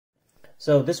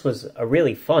So this was a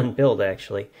really fun build,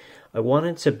 actually. I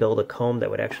wanted to build a comb that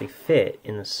would actually fit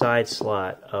in the side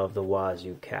slot of the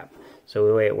Wazoo cap. So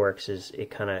the way it works is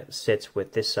it kind of sits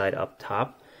with this side up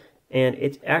top, and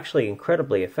it's actually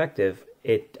incredibly effective.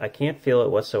 I can't feel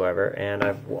it whatsoever, and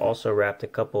I've also wrapped a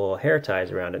couple hair ties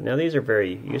around it. Now these are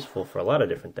very useful for a lot of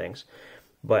different things,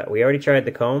 but we already tried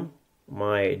the comb.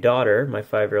 My daughter, my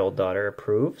 5-year-old daughter,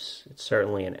 approves. It's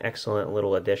certainly an excellent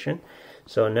little addition.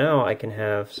 So now I can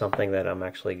have something that I'm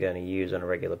actually going to use on a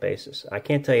regular basis. I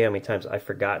can't tell you how many times I've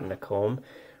forgotten to comb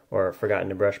or forgotten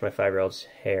to brush my 5-year-old's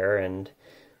hair, and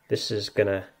this is going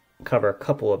to cover a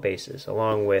couple of bases.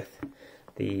 Along with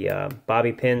the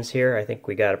bobby pins here, I think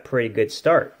we got a pretty good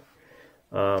start.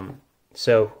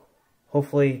 So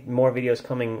hopefully more videos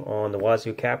coming on the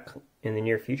Wazoo cap in the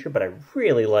near future, but I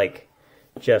really like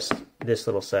just this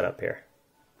little setup here.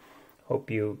 Hope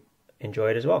you enjoy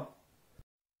it as well.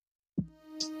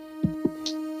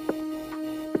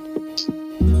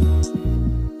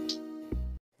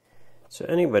 So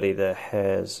anybody that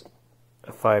has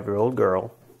a 5-year-old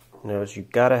girl knows you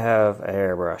gotta have a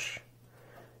hairbrush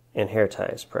and hair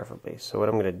ties preferably. So what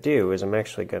I'm going to do is I'm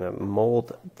actually going to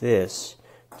mold this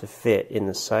to fit in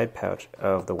the side pouch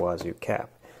of the Wazoo cap.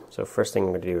 So first thing I'm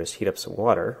going to do is heat up some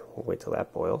water. We'll wait till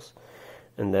that boils.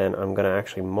 And then I'm going to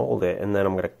actually mold it, and then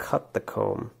I'm going to cut the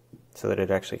comb so that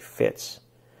it actually fits.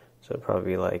 So it'll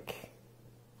probably be like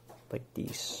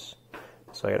these.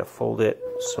 So I got to fold it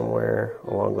somewhere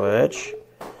along the edge.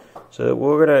 So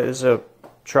we're going to, this is a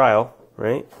trial,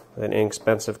 right? An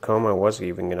inexpensive comb I was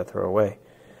even going to throw away.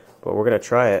 But we're going to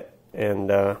try it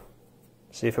and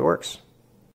see if it works.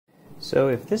 So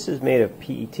if this is made of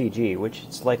PETG, which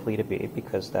it's likely to be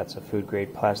because that's a food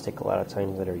grade plastic a lot of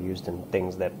times that are used in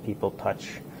things that people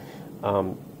touch,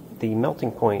 the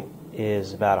melting point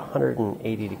is about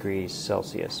 180 degrees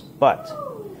Celsius. But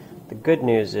the good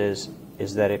news is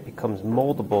that it becomes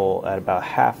moldable at about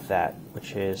half that,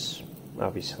 which is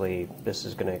obviously this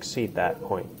is going to exceed that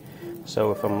point.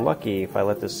 So if I'm lucky, if I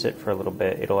let this sit for a little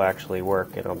bit, it'll actually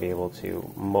work and I'll be able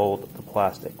to mold the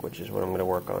plastic, which is what I'm going to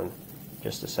work on in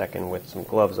just a second with some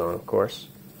gloves on, of course.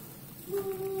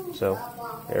 So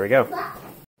there we go.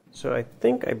 So I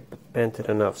think I bent it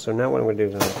enough. So now what I'm going to do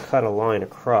is I'm going to cut a line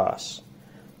across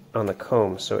on the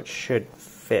comb so it should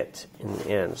fit in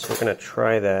the end. So we're going to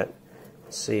try that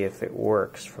and see if it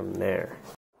works from there.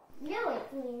 Now I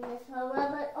clean this whole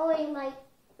but only my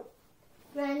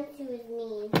friend who is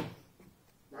mean.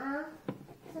 Mom,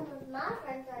 some of my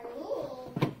friends are mean.